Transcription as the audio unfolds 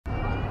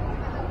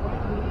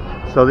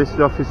So this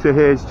officer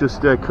here has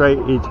just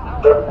created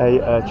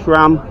a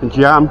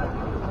tram-jam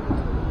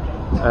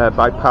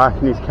by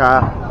parking his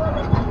car.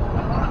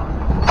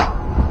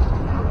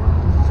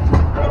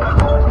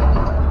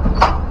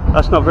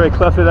 That's not very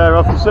clever there,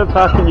 officer,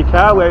 parking your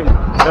car where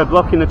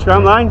blocking the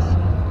tram lines.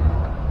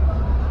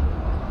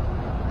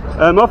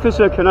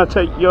 Officer, can I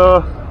take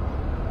your...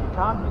 You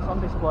can, it's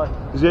on display.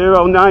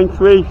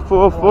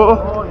 09344.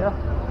 Oh, yeah.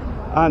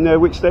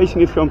 And which station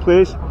are you from,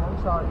 please?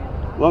 Longside.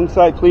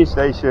 Longside police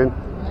station.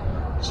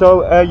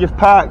 So you've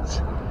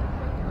parked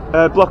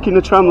blocking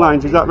the tram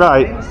lines, is that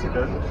right?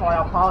 Incident, so I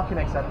have parking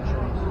exemptions.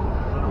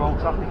 Road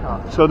traffic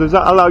act. So does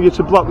that allow you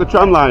to block the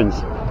tram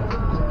lines?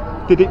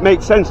 Did it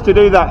make sense to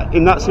do that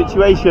in that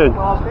situation?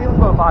 Well, I was dealing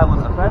with a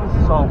violent offence,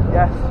 so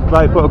yes.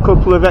 Right, but a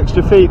couple of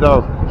extra feet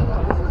though.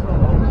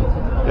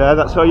 Yeah,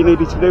 that's all you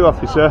needed to do,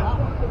 officer.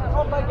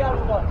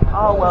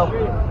 Oh well.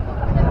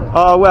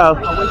 Oh well.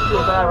 I wish you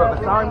were there at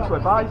the time to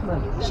advise me.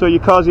 So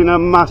you're causing a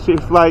massive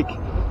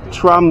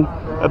tram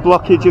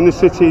blockage in the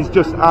cities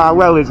just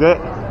well, is it?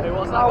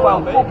 Oh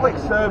well, public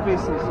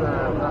service is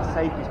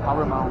safe is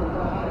paramount.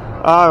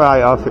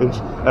 Alright,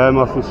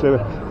 officer.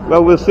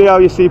 Well, we'll see how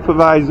your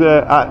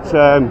supervisor at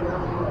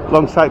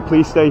Longside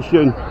police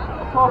station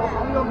kind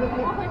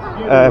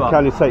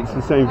of takes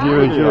the same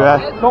view as you.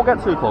 Don't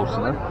get too close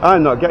to them.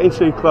 I'm not getting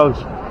too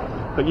close.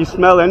 But you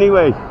smell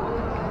anyway.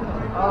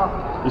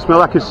 You smell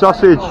like a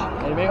sausage.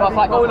 Hey mate, what's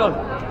that going on?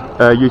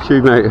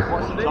 YouTube, mate.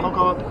 What's the channel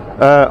called?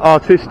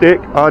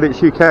 Artistic,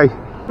 Ardits UK.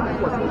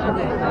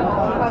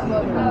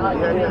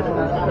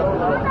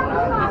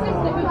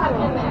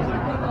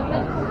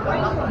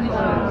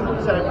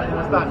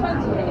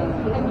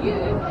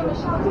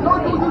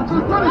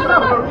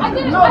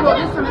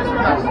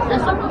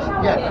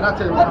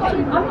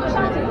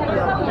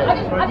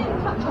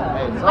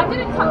 I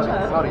didn't touch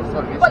her. Sorry.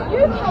 But you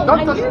came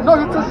and you... No,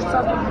 you touched her.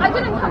 I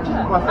didn't touch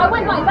her. I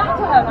went like that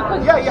to her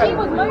because she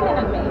was moaning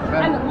at me.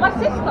 And my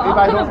sister... If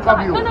I don't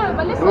stop you... No,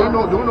 but listen. Do you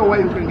know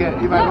where you can get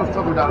if I don't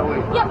stop you that way?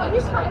 Yeah, but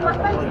you spat in my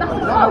face. That's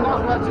assault. No,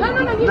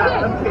 you did. No,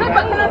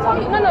 but can I tell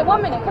you... No,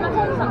 1 minute. Can I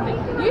tell you something?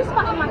 You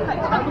spat in my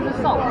face. That was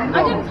assault.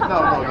 I didn't touch her.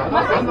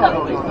 My sister...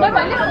 No,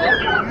 but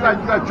listen. You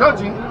are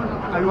judging.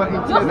 And you are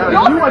You're judging. Because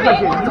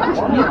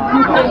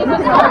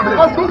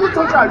you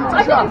touch her. You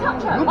touch her.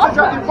 You touch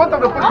her in front of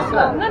the police. Ask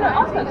her. No,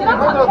 ask her. Did I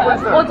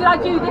touch her? Or did I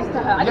do this to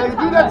her? Yeah, you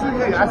do that to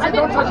her. I said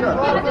don't touch her.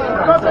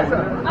 Don't touch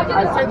her. I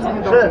said to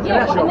you don't touch her.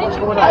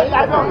 I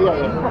know.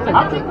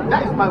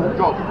 That is my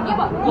job.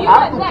 I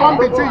have to come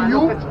between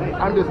you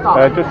and the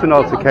staff. Just an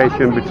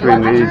altercation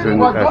between these and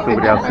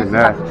somebody else in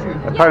there.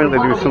 Apparently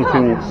there was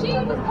something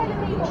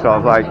sort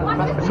of like,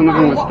 some of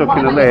them were stuck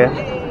in a lift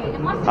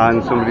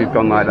and somebody's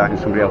gone like that in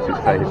somebody else's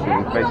face,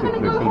 and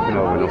basically something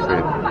over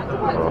nothing.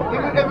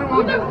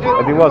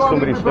 There was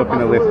somebody stuck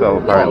in a lift though,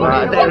 apparently.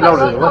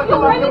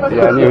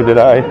 Yeah, neither did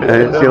I.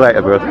 See you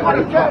later, bro.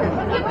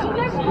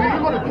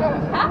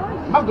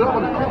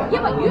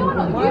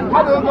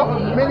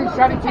 Many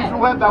charities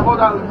who have that hold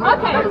out.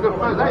 Okay,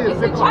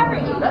 it's a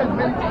charity. But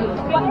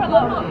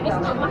look, it's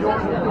not my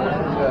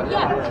sister.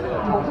 Yeah.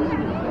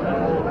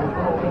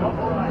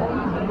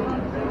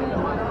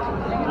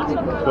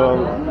 So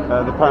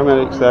the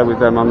paramedics there with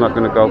them. I'm not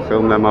going to go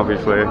film them,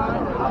 obviously. So you're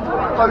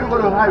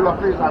going to hide your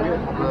face again?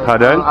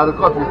 Pardon? I'll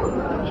record you.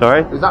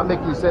 Sorry? Does that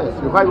make sense?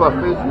 You hide your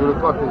face, you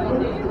record it.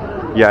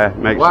 Yeah,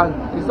 makes. Why?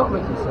 It's not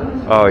making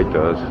sense. Oh, it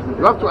does.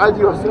 You have to ID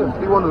yourself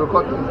if you want to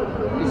record it.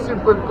 It's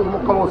simple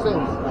common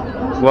sense.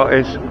 What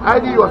is?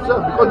 ID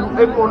yourself because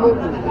everyone knows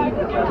you.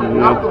 You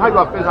have to hide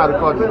your face and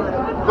record it.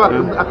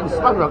 Because I can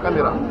smash your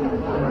camera.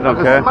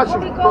 Okay. I can smash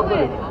it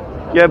properly.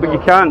 Yeah, but you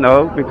can't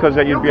though, because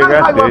you'd be You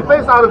can't hide your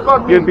arrested. face and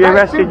record You'd be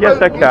That's arrested, simple,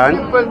 yes I can.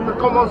 It's simple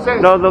common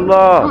sense. No, the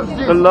law. Use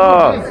this, The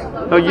law. use this.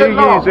 No, Use you the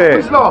law. use it.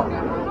 Which law?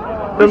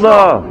 The Which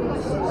law.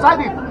 Cite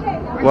it.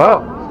 Which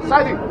What? law?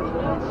 Cite it.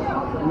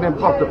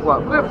 N'importe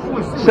quoi.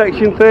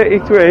 Section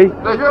 33.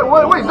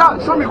 What is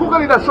that? Show me.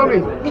 Google it and show me.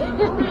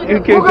 You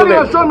Google it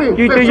and show me.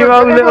 You do your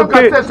own little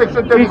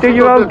You do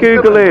your own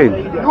Googling.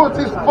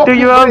 Do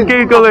your own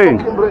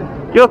Googling.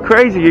 You're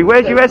crazy.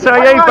 Where's your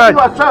SIA badge?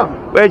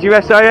 Where's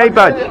your SIA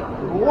badge?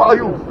 What are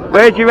you?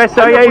 Where's your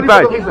SIA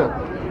badge?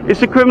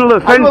 It's a criminal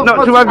offence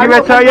not to have your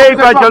SIA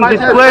badge on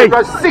display.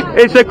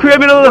 It's a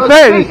criminal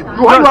offence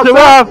not to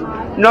have.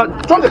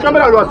 Turn the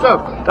camera on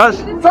yourself. Turn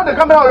the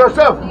camera on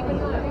yourself.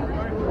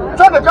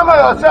 Turn the camera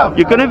on yourself.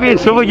 You're going to be in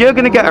trouble. You're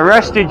going to get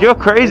arrested. You're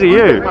crazy,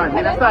 you. My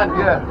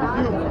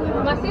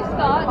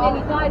sister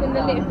nearly died in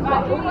the lift,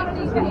 but all of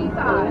these that he's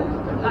done,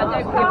 I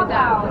don't give a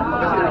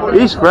damn.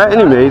 He's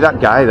threatening me, that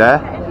guy there.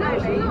 No,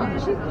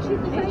 she's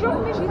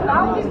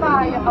surrounded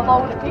by a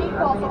load of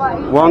people.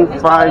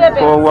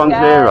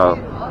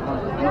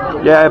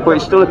 15410. Yeah, but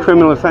it's still a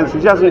criminal offence.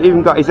 He hasn't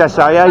even got his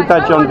SIA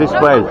badge on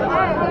display.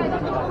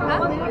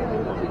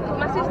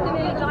 My sister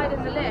nearly died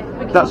in the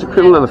lift. That's a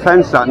criminal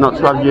offence, that, not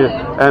to have your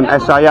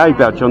SIA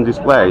badge on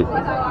display.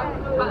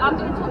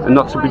 And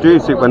not to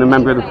produce it when a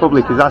member of the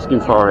public is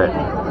asking for it.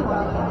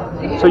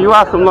 So you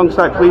are from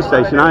Longside Police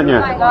Station, aren't you?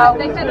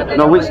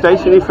 No, which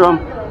station are you from?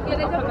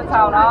 from the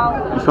town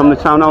hall. You're from the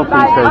town hall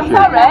police Right, I'm station?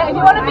 sorry, if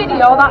you want a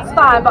video, that's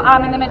fine, but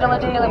I'm in the middle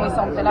of dealing with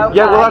something, okay?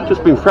 Yeah, well, I've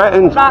just been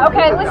threatened. Right,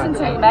 okay, listen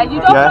to me.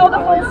 You don't Yeah. know the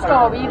full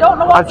story. You don't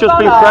know what's I've just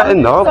going been on.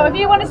 threatened, though. So if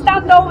you want to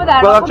stand over there,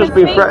 Well, I'll I've come just and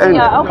been speak to threatened.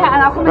 you. Okay,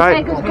 and I'll come Right.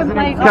 and take a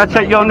complaint. Can I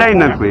take your name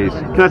then, please?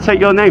 Can I take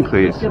your name,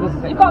 please?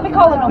 You've got me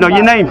calling No,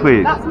 your name,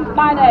 please. That's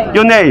my name.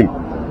 Your name?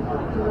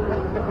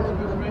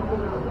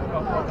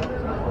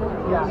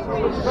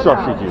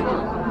 Sausages.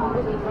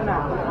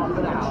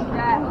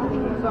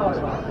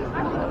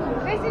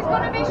 This is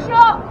going to be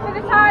shot for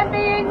the time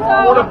being,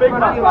 so what a big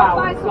man. I've got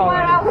to find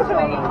somewhere else to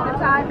eat for the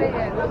time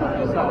being.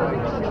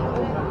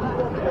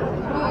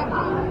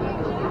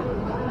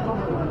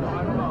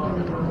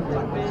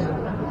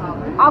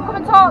 I'll come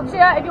and talk to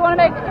you. If you want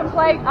to make a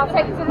complaint, I'll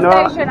take you to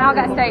the station and I'll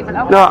get a statement.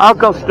 Okay? No, I'll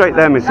go straight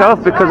there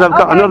myself because I've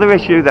got another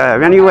issue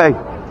there anyway.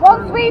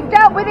 Once we've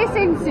dealt with this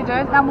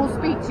incident, then we'll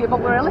speak to you,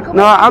 but we're a little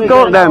No, I'll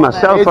go up there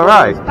myself,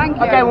 alright? Thank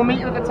you. Okay, we'll meet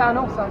you at the town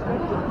hall. Sounds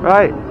good.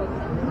 Right.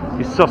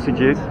 Your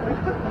sausages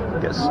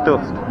get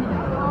stuffed.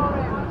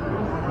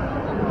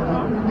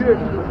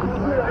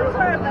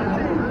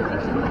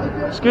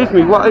 Excuse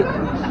me,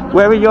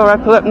 where are your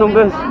epaulette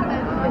numbers?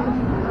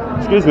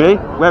 Excuse me,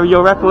 where are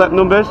your epaulette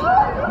numbers?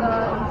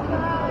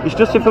 It's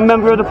just if a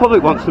member of the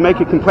public wants to make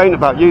a complaint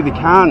about you, they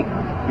can't,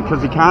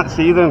 because they can't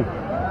see them. Do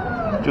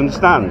you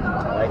understand?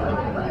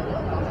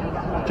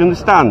 Do you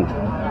understand?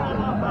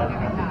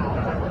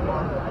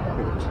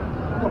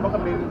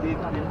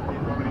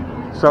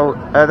 So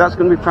that's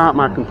going to be part of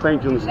my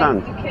complaint, do you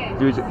understand?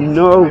 There is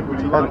no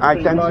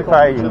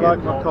identifying you.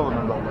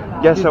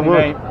 Yes, I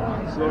would.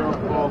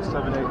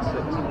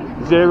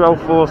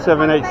 04786.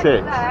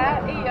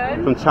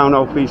 04786 from Town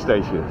Hall Police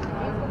Station.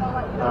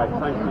 Right,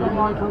 thank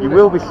you. You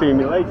will be seeing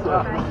me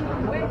later.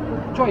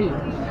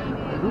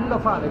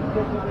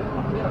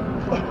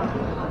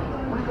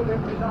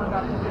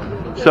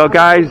 So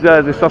guys,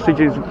 the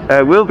sausages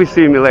will be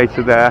seeing me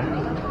later there.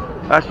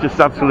 That's just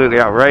absolutely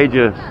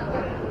outrageous.